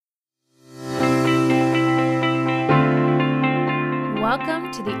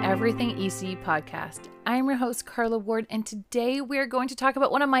to the Everything ECE podcast. I'm your host, Carla Ward, and today we are going to talk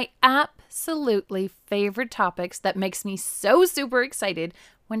about one of my absolutely favorite topics that makes me so super excited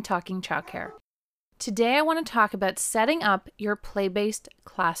when talking childcare. Today I want to talk about setting up your play-based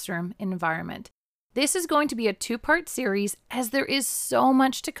classroom environment. This is going to be a two-part series as there is so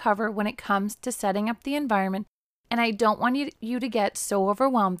much to cover when it comes to setting up the environment, and I don't want you to get so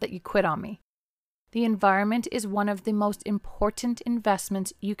overwhelmed that you quit on me. The environment is one of the most important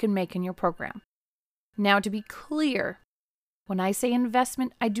investments you can make in your program. Now, to be clear, when I say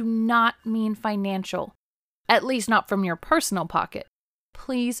investment, I do not mean financial, at least not from your personal pocket.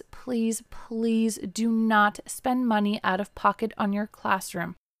 Please, please, please do not spend money out of pocket on your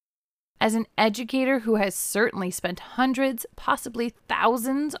classroom. As an educator who has certainly spent hundreds, possibly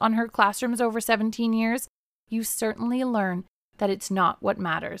thousands on her classrooms over 17 years, you certainly learn that it's not what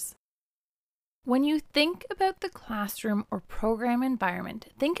matters. When you think about the classroom or program environment,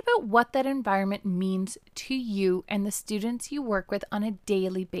 think about what that environment means to you and the students you work with on a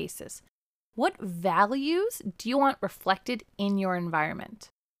daily basis. What values do you want reflected in your environment?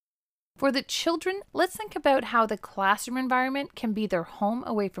 For the children, let's think about how the classroom environment can be their home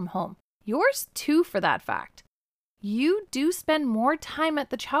away from home. Yours too, for that fact. You do spend more time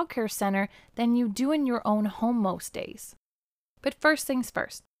at the childcare center than you do in your own home most days. But first things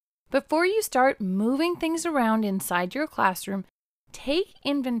first. Before you start moving things around inside your classroom, take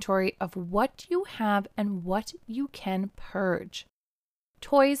inventory of what you have and what you can purge.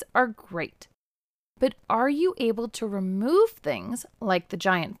 Toys are great, but are you able to remove things like the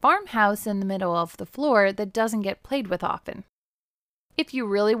giant farmhouse in the middle of the floor that doesn't get played with often? If you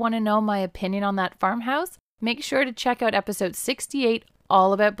really want to know my opinion on that farmhouse, make sure to check out episode 68,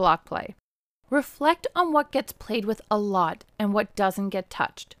 all about block play. Reflect on what gets played with a lot and what doesn't get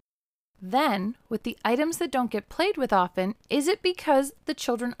touched. Then, with the items that don't get played with often, is it because the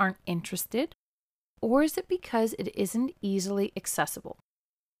children aren't interested? Or is it because it isn't easily accessible?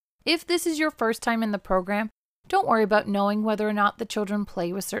 If this is your first time in the program, don't worry about knowing whether or not the children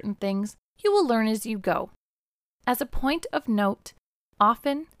play with certain things. You will learn as you go. As a point of note,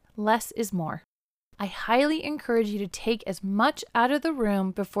 often less is more. I highly encourage you to take as much out of the room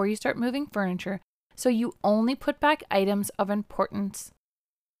before you start moving furniture so you only put back items of importance.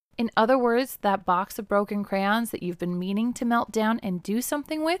 In other words, that box of broken crayons that you've been meaning to melt down and do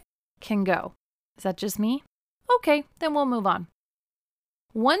something with can go. Is that just me? Okay, then we'll move on.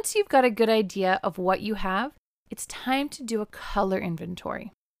 Once you've got a good idea of what you have, it's time to do a color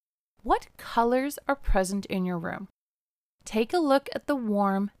inventory. What colors are present in your room? Take a look at the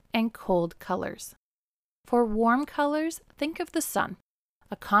warm and cold colors. For warm colors, think of the sun,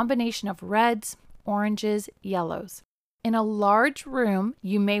 a combination of reds, oranges, yellows. In a large room,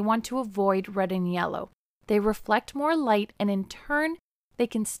 you may want to avoid red and yellow. They reflect more light and in turn, they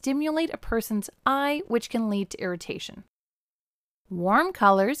can stimulate a person's eye, which can lead to irritation. Warm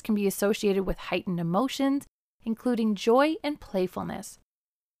colors can be associated with heightened emotions, including joy and playfulness.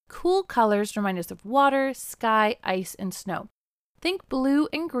 Cool colors remind us of water, sky, ice, and snow. Think blue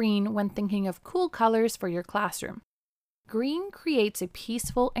and green when thinking of cool colors for your classroom. Green creates a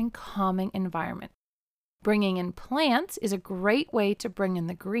peaceful and calming environment. Bringing in plants is a great way to bring in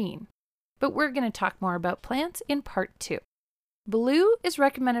the green, but we're going to talk more about plants in part 2. Blue is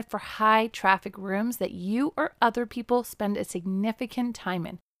recommended for high traffic rooms that you or other people spend a significant time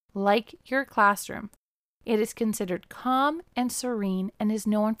in, like your classroom. It is considered calm and serene and is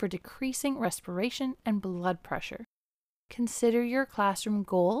known for decreasing respiration and blood pressure. Consider your classroom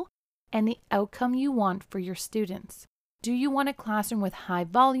goal and the outcome you want for your students. Do you want a classroom with high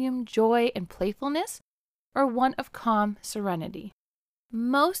volume, joy, and playfulness, or one of calm serenity?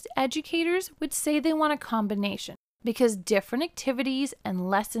 Most educators would say they want a combination because different activities and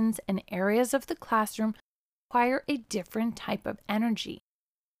lessons and areas of the classroom require a different type of energy.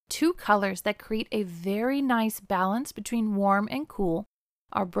 Two colors that create a very nice balance between warm and cool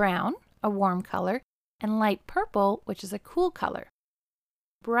are brown, a warm color, and light purple, which is a cool color.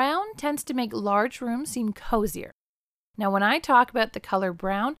 Brown tends to make large rooms seem cozier. Now, when I talk about the color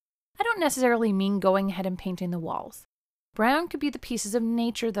brown, I don't necessarily mean going ahead and painting the walls. Brown could be the pieces of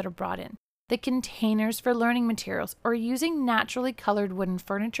nature that are brought in, the containers for learning materials, or using naturally colored wooden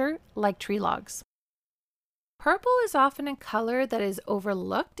furniture like tree logs. Purple is often a color that is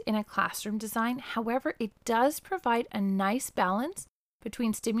overlooked in a classroom design. However, it does provide a nice balance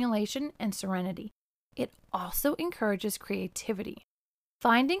between stimulation and serenity. It also encourages creativity.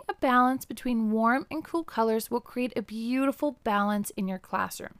 Finding a balance between warm and cool colors will create a beautiful balance in your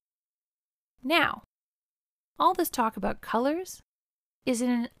classroom. Now, all this talk about colors is in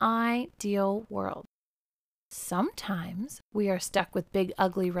an ideal world. Sometimes we are stuck with big,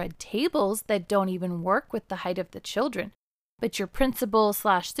 ugly red tables that don't even work with the height of the children, but your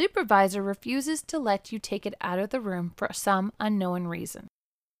principal/supervisor refuses to let you take it out of the room for some unknown reason.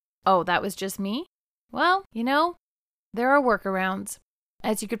 Oh, that was just me? Well, there are workarounds.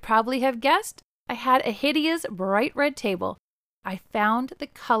 As you could probably have guessed, I had a hideous bright red table. I found the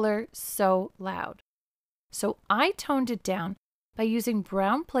color so loud. So I toned it down by using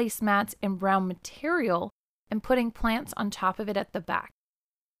brown placemats and brown material and putting plants on top of it at the back.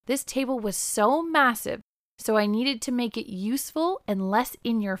 This table was so massive, so I needed to make it useful and less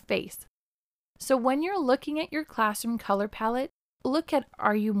in your face. So when you're looking at your classroom color palette, look at,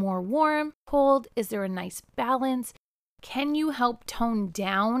 are you more warm, cold? Is there a nice balance? Can you help tone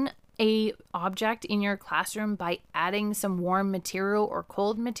down a object in your classroom by adding some warm material or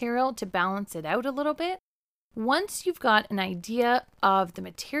cold material to balance it out a little bit? Once you've got an idea of the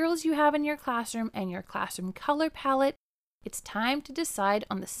materials you have in your classroom and your classroom color palette, it's time to decide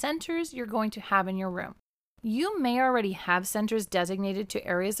on the centers you're going to have in your room. You may already have centers designated to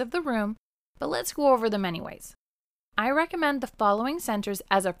areas of the room, but let's go over them anyways. I recommend the following centers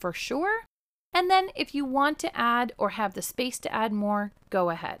as a for sure, and then if you want to add or have the space to add more, go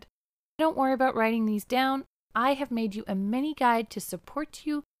ahead. Don't worry about writing these down. I have made you a mini guide to support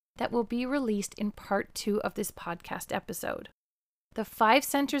you that will be released in part 2 of this podcast episode. The 5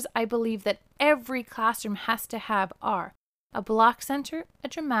 centers I believe that every classroom has to have are a block center, a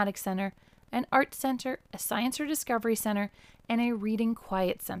dramatic center, an art center, a science or discovery center, and a reading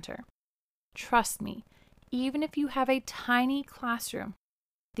quiet center. Trust me, even if you have a tiny classroom,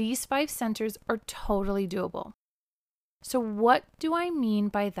 these 5 centers are totally doable. So what do I mean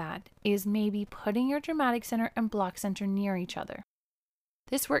by that is maybe putting your dramatic center and block center near each other.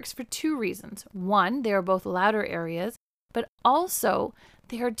 This works for 2 reasons. 1, they are both louder areas, but also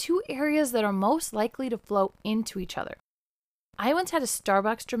they are 2 areas that are most likely to flow into each other. I once had a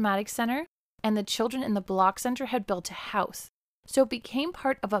Starbucks dramatic center, and the children in the block center had built a house. So it became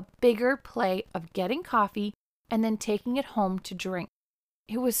part of a bigger play of getting coffee and then taking it home to drink.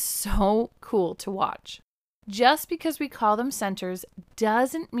 It was so cool to watch. Just because we call them centers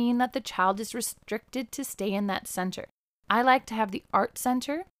doesn't mean that the child is restricted to stay in that center. I like to have the art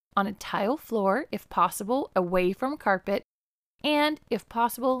center on a tile floor, if possible, away from carpet, and if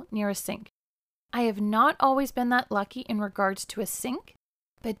possible, near a sink. I have not always been that lucky in regards to a sink,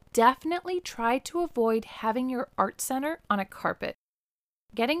 but definitely try to avoid having your art center on a carpet.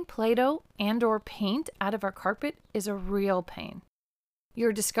 Getting Play-Doh and/or paint out of our carpet is a real pain.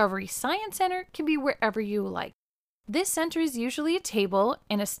 Your Discovery Science Center can be wherever you like. This center is usually a table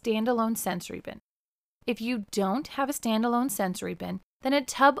and a standalone sensory bin. If you don't have a standalone sensory bin, then a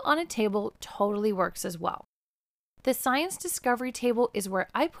tub on a table totally works as well. The Science Discovery table is where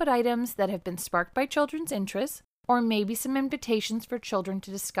I put items that have been sparked by children's interests, or maybe some invitations for children to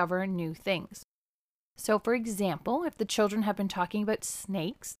discover new things. So for example, if the children have been talking about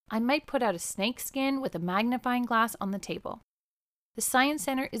snakes, I might put out a snake skin with a magnifying glass on the table. The Science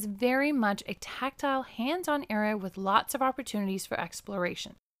Center is very much a tactile, hands-on area with lots of opportunities for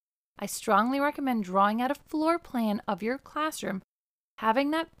exploration. I strongly recommend drawing out a floor plan of your classroom.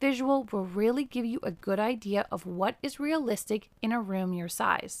 Having that visual will really give you a good idea of what is realistic in a room your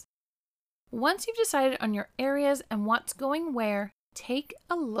size. Once you've decided on your areas and what's going where, take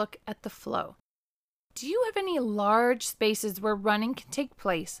a look at the flow. Do you have any large spaces where running can take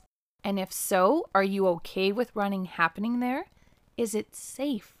place? And if so, are you okay with running happening there? Is it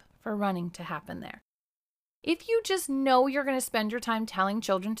safe for running to happen there? If you just know you're going to spend your time telling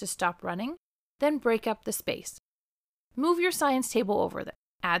children to stop running, then break up the space. Move your science table over there.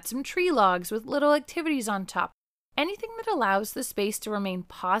 Add some tree logs with little activities on top. Anything that allows the space to remain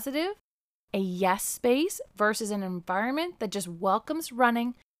positive, a yes space versus an environment that just welcomes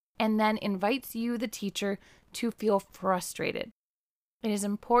running and then invites you, the teacher, to feel frustrated. It is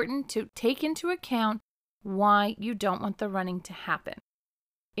important to take into account why you don't want the running to happen.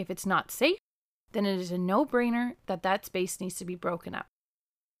 If it's not safe, then it is a no-brainer that that space needs to be broken up.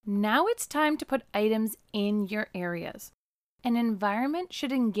 Now it's time to put items in your areas. An environment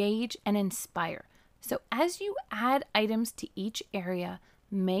should engage and inspire. So as you add items to each area,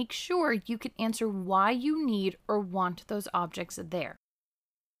 make sure you can answer why you need or want those objects there.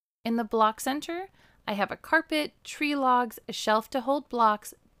 In the block center, I have a carpet, tree logs, a shelf to hold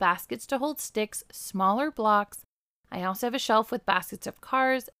blocks, baskets to hold sticks, smaller blocks. I also have a shelf with baskets of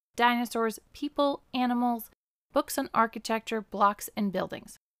cars, dinosaurs, people, animals, books on architecture, blocks, and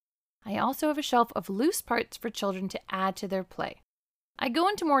buildings. I also have a shelf of loose parts for children to add to their play. I go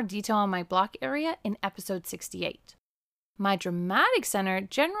into more detail on my block area in episode 68. My dramatic center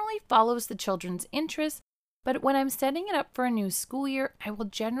generally follows the children's interests, But when I'm setting it up for a new school year, I will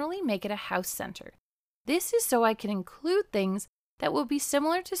generally make it a house center. This is so I can include things that will be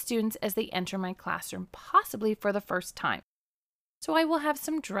similar to students as they enter my classroom, possibly for the first time. So I will have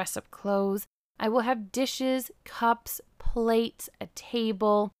some dress-up clothes. I will have dishes, cups, plates, a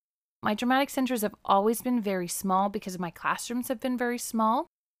table. My dramatic centers have always been very small because my classrooms have been very small.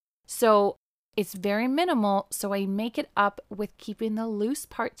 So it's very minimal, so I make it up with keeping the loose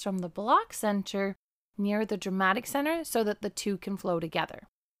parts from the block center near the dramatic center so that the two can flow together.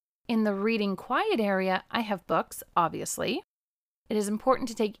 In the reading quiet area, I have books, obviously. It is important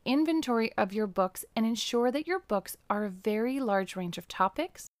to take inventory of your books and ensure that your books are a very large range of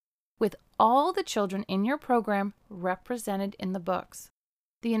topics, with all the children in your program represented in the books.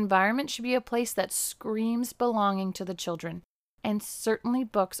 The environment should be a place that screams belonging to the children, and certainly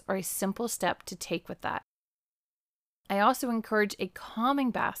books are a simple step to take with that. I also encourage a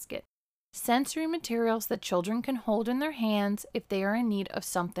calming basket, sensory materials that children can hold in their hands if they are in need of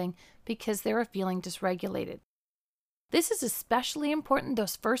something because they are feeling dysregulated. This is especially important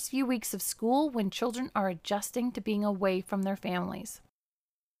those first few weeks of school when children are adjusting to being away from their families.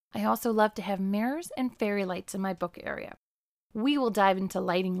 I also love to have mirrors and fairy lights in my book area. We will dive into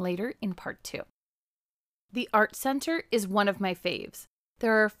lighting later in part 2. The Art Center is one of my faves.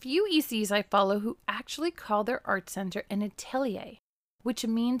 There are a few ECs I follow who actually call their art center an atelier, which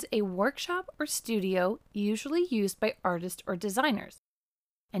means a workshop or studio usually used by artists or designers.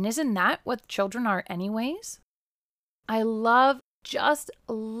 And isn't that what children are anyways? I just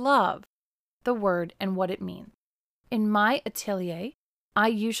love the word and what it means. In my atelier, I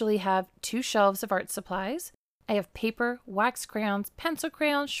usually have 2 shelves of art supplies. I have paper, wax crayons, pencil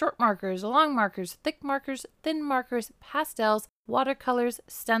crayons, short markers, long markers, thick markers, thin markers, pastels, watercolors,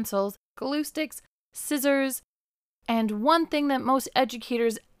 stencils, glue sticks, scissors, and one thing that most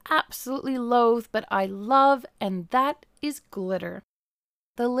educators absolutely loathe but I love, and that is glitter.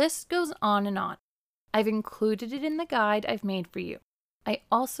 The list goes on and on. I've included it in the guide I've made for you. I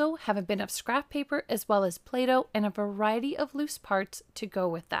also have a bit of scrap paper as well as Play-Doh and a variety of loose parts to go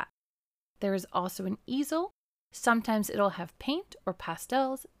with that. There is also an easel. Sometimes it'll have paint or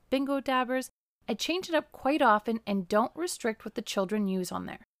pastels, bingo dabbers. I change it up quite often and don't restrict what the children use on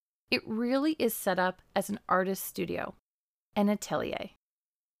there. It really is set up as an artist studio, an atelier.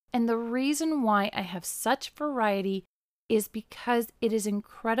 And the reason why I have such variety is because it is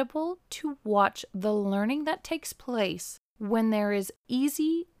incredible to watch the learning that takes place when there is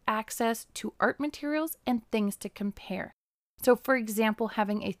easy access to art materials and things to compare. So for example,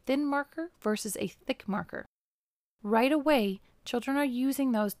 having a thin marker versus a thick marker. Right away, children are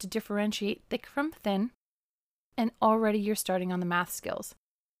using those to differentiate thick from thin, and already you're starting on the math skills.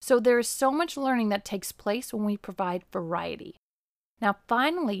 So there is so much learning that takes place when we provide variety. Now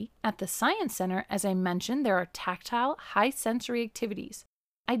finally, at the Science Center, as I mentioned, there are tactile, high sensory activities.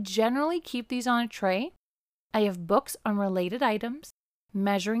 I generally keep these on a tray. I have books on related items,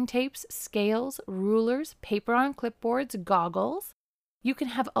 measuring tapes, scales, rulers, paper on clipboards, goggles. You can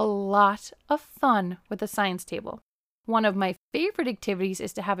have a lot of fun with the science table. One of my favorite activities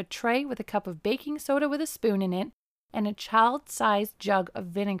is to have a tray with a cup of baking soda with a spoon in it and a child-sized jug of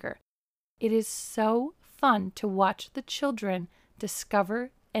vinegar. It is so fun to watch the children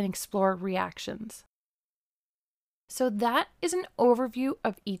discover and explore reactions. So that is an overview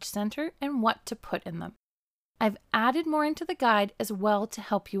of each center and what to put in them. I've added more into the guide as well to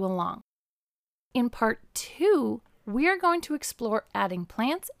help you along. In part 2, we are going to explore adding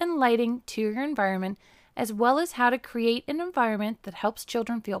plants and lighting to your environment, as well as how to create an environment that helps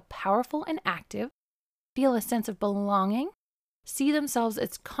children feel powerful and active, feel a sense of belonging, see themselves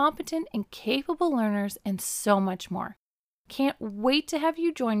as competent and capable learners, and so much more. Can't wait to have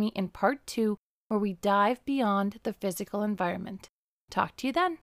you join me in part 2, where we dive beyond the physical environment. Talk to you then.